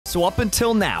So up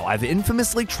until now, I've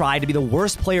infamously tried to be the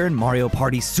worst player in Mario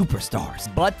Party Superstars.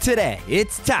 But today,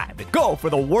 it's time to go for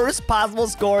the worst possible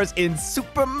scores in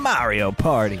Super Mario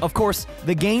Party. Of course,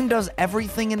 the game does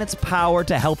everything in its power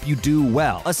to help you do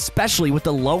well, especially with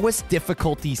the lowest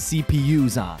difficulty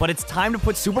CPUs on. But it's time to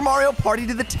put Super Mario Party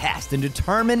to the test and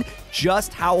determine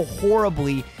just how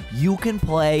horribly you can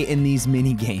play in these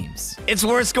mini games. It's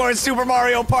worst score in Super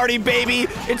Mario Party, baby!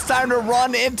 It's time to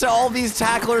run into all these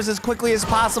tacklers as quickly as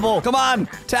possible. Come on,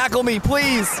 tackle me,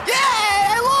 please. Yay,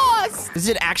 I lost! Is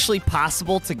it actually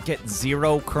possible to get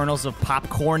 0 kernels of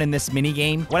popcorn in this mini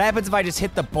game? What happens if I just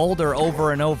hit the boulder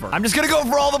over and over? I'm just gonna go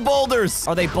for all the boulders.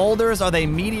 Are they boulders? Are they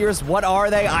meteors? What are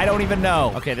they? I don't even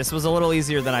know. Okay, this was a little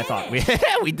easier than I thought. We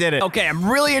did it. Okay, I'm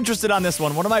really interested on this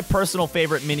one. One of my personal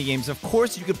favorite mini games. Of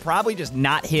course, you could probably just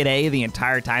not hit A the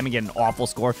entire time and get an awful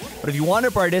score. But if you want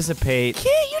to participate,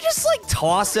 can't you just like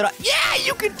toss it? Yeah,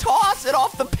 you can toss it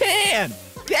off the pan.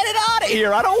 Get it out of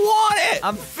here. I don't want it.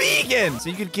 I'm vegan. So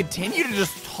you can continue to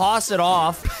just toss it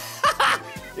off.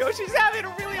 Yoshi's having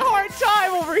a really hard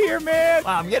time over here, man.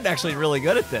 Wow, I'm getting actually really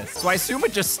good at this. So I assume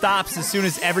it just stops as soon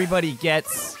as everybody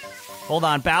gets... Hold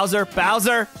on, Bowser,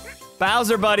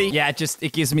 buddy. Yeah,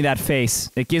 it gives me that face.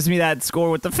 It gives me that score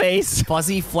with the face.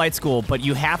 Fuzzy Flight School, but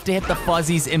you have to hit the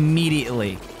fuzzies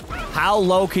immediately. How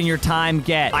low can your time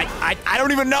get? I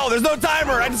don't even know. There's no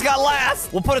timer. I just got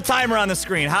last. We'll put a timer on the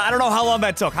screen. I don't know how long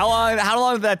that took. How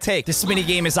long did that take? This mini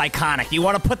game is iconic. You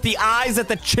want to put the eyes at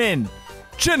the chin.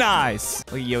 Chin eyes.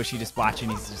 Look at Yoshi just watching.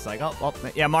 He's just like, oh,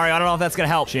 yeah, Mario, I don't know if that's gonna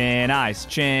help. Chin eyes,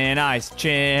 chin eyes,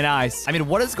 chin eyes. I mean,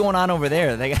 what is going on over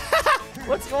there?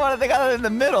 What's going on? They got it in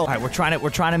the middle. All right, we're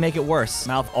trying to make it worse.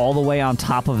 Mouth all the way on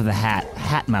top of the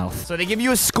hat mouth. So they give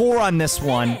you a score on this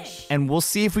one, and we'll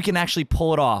see if we can actually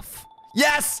pull it off.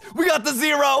 Yes, we got the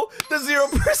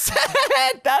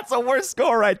 0%. That's a worse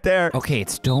score right there. Okay,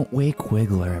 it's Don't Wake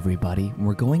Wiggler, everybody.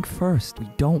 We're going first. We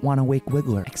don't want to wake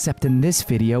Wiggler. Except in this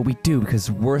video, we do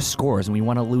because worse scores and we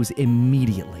want to lose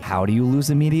immediately. How do you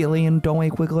lose immediately in Don't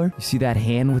Wake Wiggler? You see that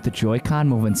hand with the Joy-Con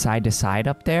moving side to side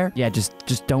up there? Yeah,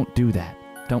 just don't do that.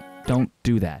 Don't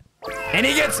do that. And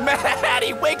he gets mad.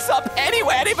 He wakes up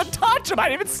anyway. I didn't even touch him. I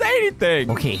didn't even say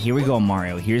anything. Okay, here we go,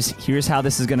 Mario. Here's how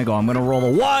this is gonna go. I'm gonna roll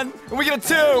a 1, and we get a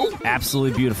 2.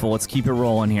 Absolutely beautiful. Let's keep it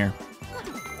rolling here.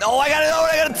 Oh, I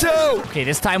got a 2. Okay,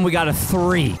 this time we got a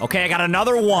 3. Okay, I got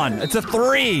another 1. It's a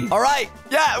 3. All right.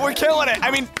 Yeah, we're killing it.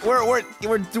 I mean, we're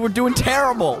doing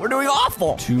terrible. We're doing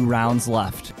awful. 2 rounds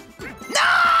left.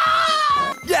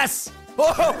 No! Yes.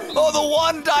 Oh, the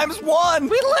 1 times 1. We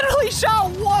literally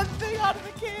shot one thing out of the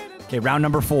cannon. Okay, round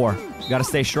number 4. We gotta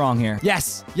stay strong here.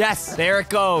 Yes, there it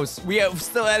goes. We have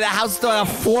the house still have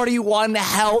 41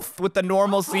 health with the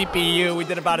normal CPU. We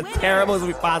did about as terrible as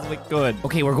we possibly could.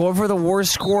 Okay, we're going for the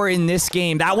worst score in this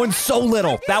game. That one's so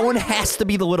little. That one has to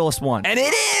be the littlest one. And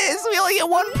it is! We only get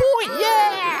 1 point,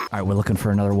 yeah! All right, we're looking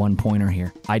for another 1-pointer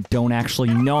here. I don't actually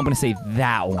know. I'm gonna say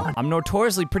that one. I'm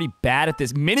notoriously pretty bad at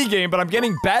this mini game, but I'm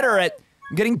getting better at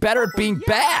being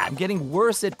bad. I'm getting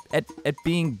worse at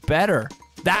being better.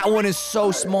 That one is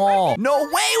so small. No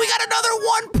way, we got another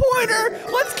 1-pointer.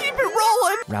 Let's keep it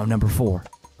rolling. Round number 4.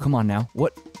 Come on now.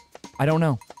 What? I don't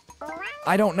know.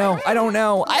 That one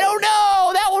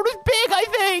was big, I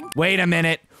think. Wait a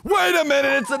minute.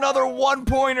 It's another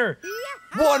 1-pointer.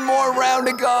 1 more round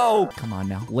to go. Come on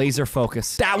now. Laser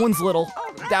focus. That one's little.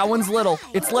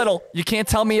 It's little. You can't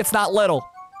tell me it's not little.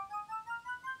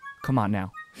 Come on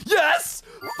now. Yes!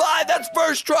 5, that's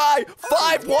first try!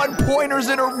 5 1-pointers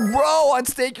in a row on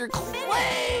Stake Your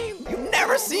Claim! You've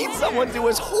never seen someone do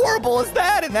as horrible as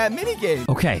that in that minigame.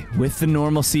 Okay, with the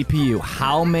normal CPU,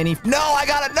 how many... No, I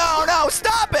got it! No,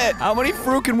 stop it! How many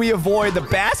fruit can we avoid? The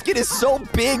basket is so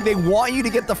big, they want you to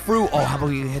get the fruit. Oh, how about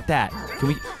we hit that? Can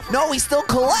we... No, we still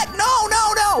collect! No!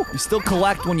 You still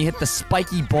collect when you hit the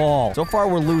spiky ball. So far,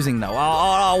 we're losing, though.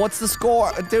 Oh, what's the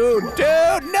score? Dude,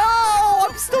 no!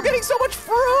 I'm still getting so much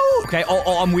fruit! Okay,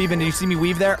 I'm weaving. Did you see me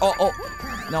weave there? Oh.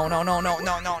 No.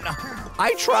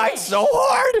 I tried so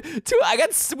hard.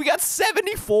 We got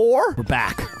 74. We're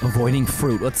back. Avoiding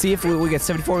fruit. Let's see if we get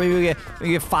 74. Maybe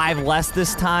we get 5 less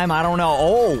this time. I don't know.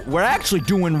 Oh, we're actually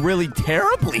doing really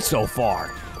terribly so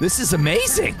far. This is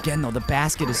amazing. Again, though, the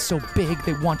basket is so big,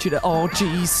 they want you to... Oh,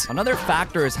 jeez. Another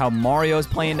factor is how Mario's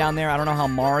playing down there. I don't know how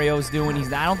Mario's doing.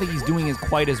 I don't think he's doing it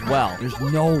quite as well. There's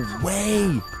no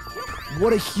way.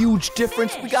 What a huge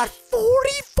difference. We got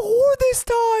 44 this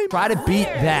time. Try to beat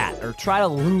that, or try to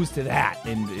lose to that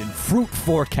in Fruit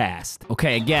Forecast.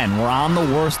 Okay, again, we're on the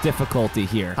worst difficulty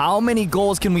here. How many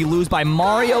goals can we lose by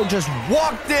Mario just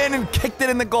walked in and kicked it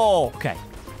in the goal? Okay.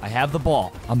 I have the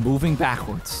ball. I'm moving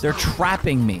backwards. They're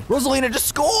trapping me. Rosalina, just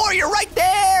score. You're right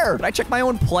there. Did I check my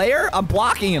own player? I'm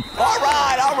blocking him. All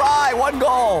right. 1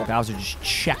 goal. Bowser just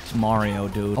checked Mario,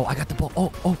 dude. Oh, I got the ball.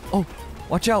 Oh.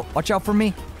 Watch out for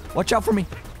me. Watch out for me.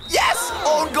 Yes!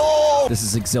 Own goal! This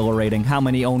is exhilarating. How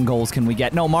many own goals can we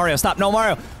get? No, Mario, stop. No,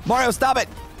 Mario. Mario, stop it.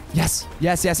 Yes.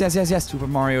 Super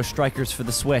Mario Strikers for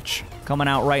the Switch. Coming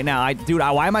out right now. Dude,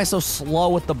 why am I so slow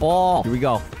with the ball? Here we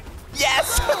go.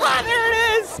 Yes! There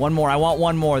it is! One more. I want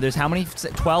one more. There's how many?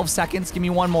 12 seconds? Give me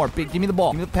one more. Give me the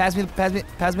ball. Pass me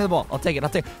the ball. I'll take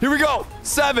it. Here we go.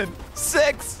 7,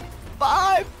 6,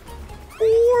 5,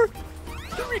 4,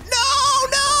 3. No!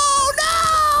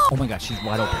 Oh my gosh, she's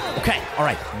wide open. Okay, all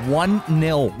right.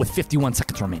 1-0 with 51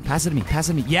 seconds remaining. Pass it to me.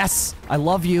 Yes, I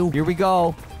love you. Here we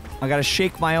go. I gotta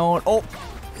shake my own. Oh,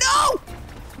 no!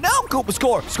 Go,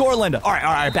 score, Linda. All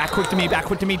right. Back quick to me.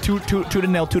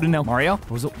 2-0. Mario,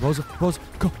 Rosa,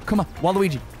 go, come on.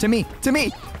 Waluigi, to me.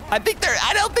 I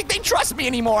don't think they trust me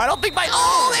anymore.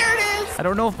 Oh, there it is. I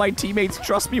don't know if my teammates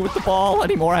trust me with the ball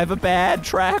anymore. I have a bad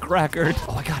track record.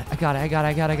 Oh, I got it.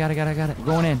 We're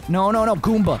going in. No,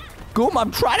 Goomba,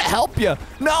 I'm trying to help you.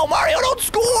 No, Mario, don't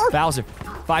score. Bowser,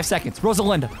 5 seconds.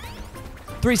 Rosalinda,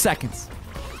 3 seconds.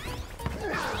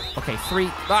 Okay, 3.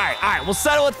 All right. We'll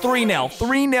settle at 3-0.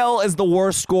 3-0 is the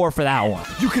worst score for that one.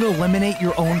 You can eliminate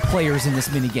your own players in this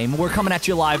minigame. We're coming at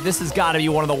you live. This has got to be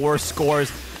one of the worst scores.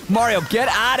 Mario, get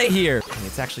out of here. Okay,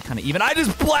 it's actually kind of even. I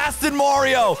just blasted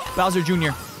Mario. Bowser Jr.,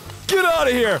 get out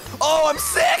of here. Oh, I'm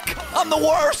sick. I'm the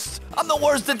worst. At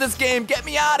this game. Get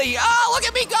me out of here. Oh, look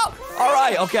at me go. All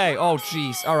right, okay. Oh,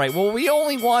 jeez. All right, well, we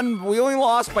only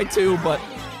lost by 2, but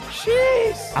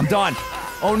jeez. I'm done.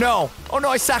 Oh no,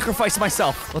 I sacrificed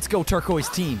myself. Let's go, Turquoise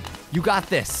team. You got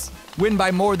this. Win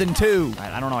by more than 2.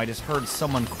 I don't know, I just heard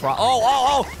someone cry.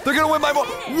 Oh, they're gonna win by more.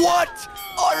 What?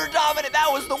 Utter dominant. That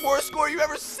was the worst score you've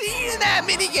ever seen in that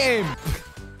minigame.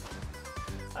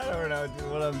 I don't know,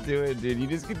 dude, what I'm doing, dude. You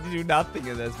just get to do nothing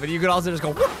in this, but you could also just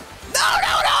go, whoop. No,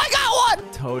 I got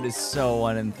one. Toad is so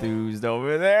unenthused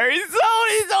over there. He's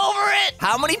over it.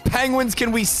 How many penguins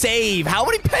can we save? How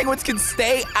many penguins can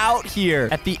stay out here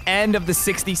at the end of the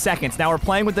 60 seconds? Now, we're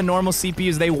playing with the normal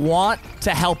CPUs. They want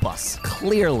to help us,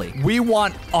 clearly. We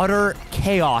want utter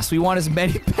chaos. We want as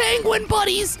many penguin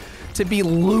buddies to be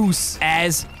loose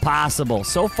as possible.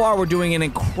 So far, we're doing an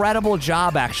incredible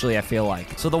job, actually, I feel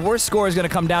like. So the worst score is going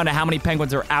to come down to how many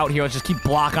penguins are out here. Let's just keep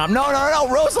blocking them. No.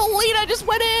 Rosalina just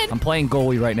went in. I'm playing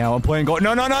goalie right now.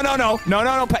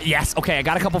 No. Yes. Okay, I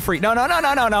got a couple free. No.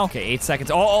 Okay, 8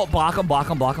 seconds. Oh, block him. All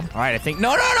right, I think.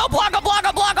 No. Block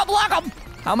him.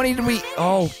 How many did we?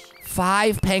 Oh,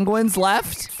 5 penguins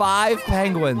left. 5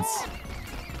 penguins.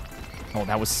 Oh,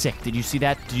 that was sick. Did you see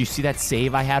that? Did you see that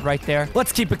save I had right there?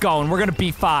 Let's keep it going. We're gonna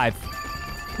beat 5.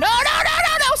 No.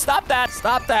 Stop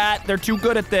that. They're too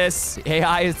good at this.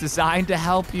 AI is designed to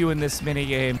help you in this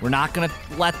minigame. We're not gonna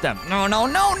let them. No.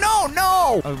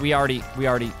 Oh, we already. It's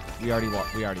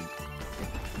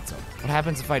over. What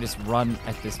happens if I just run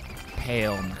at this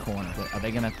pail in the corner? Are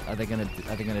they gonna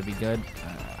be good?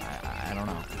 I don't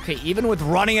know. Okay, even with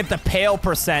running at the pail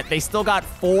 %, they still got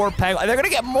 4 penguins. They're gonna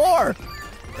get more.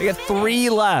 They got 3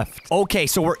 left. Okay,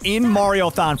 so we're in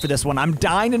Mario-thon for this one. I'm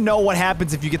dying to know what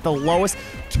happens if you get the lowest.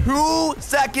 2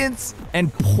 seconds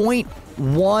and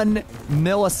 0.1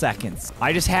 milliseconds.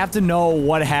 I just have to know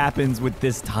what happens with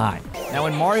this time. Now,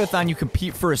 in Mario-thon, you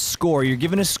compete for a score. You're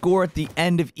given a score at the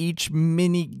end of each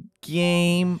mini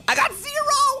game. I got 0!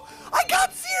 On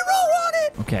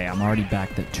it! Okay, I'm already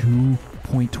back to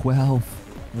 2.12.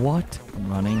 What? I'm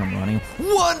running.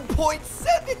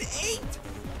 1.78!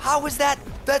 How is that?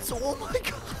 That's, oh my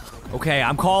god. Okay,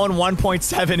 I'm calling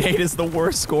 1.78 as the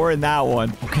worst score in that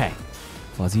one. Okay.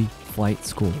 Fuzzy Flight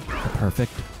School. The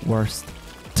perfect worst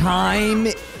time.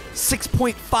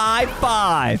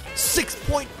 6.55.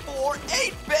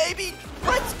 6.48, baby.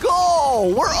 Let's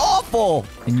go. We're awful.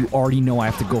 And you already know I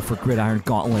have to go for Gridiron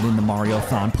Gauntlet in the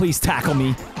Mario-thon. Please tackle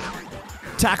me.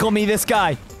 Tackle me, this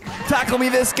guy.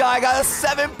 I got a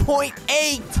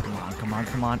 7.8.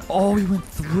 Come on. Oh, he went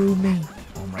through me.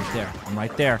 I'm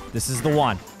right there. This is the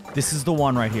one.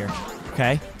 Right here.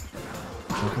 Okay?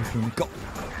 Go.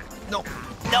 No.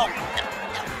 Start.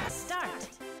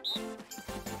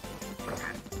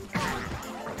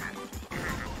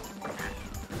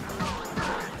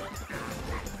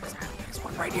 Next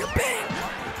one right here. Bang.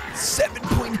 7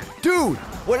 point. Dude,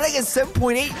 what did I get?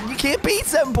 7.8? You can't beat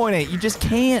 7.8. You just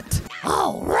can't.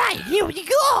 All right, here we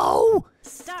go.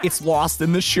 It's lost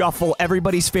in the shuffle.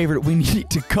 Everybody's favorite. We need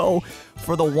to go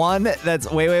for the one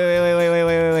that's...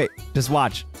 Wait. Just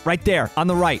watch. Right there. On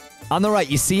the right.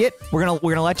 You see it? We're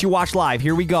gonna let you watch live.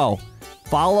 Here we go.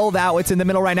 Follow that. It's in the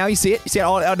middle right now. You see it? You see it?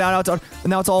 Oh, now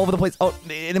it's all over the place. Oh,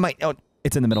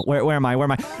 it's in the middle. Where am I? Where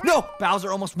am I? No!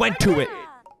 Bowser almost went to it.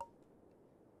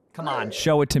 Come on,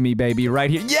 show it to me, baby, right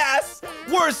here. Yes!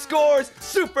 Worst scores,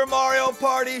 Super Mario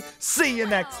Party. See you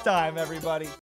next time, everybody.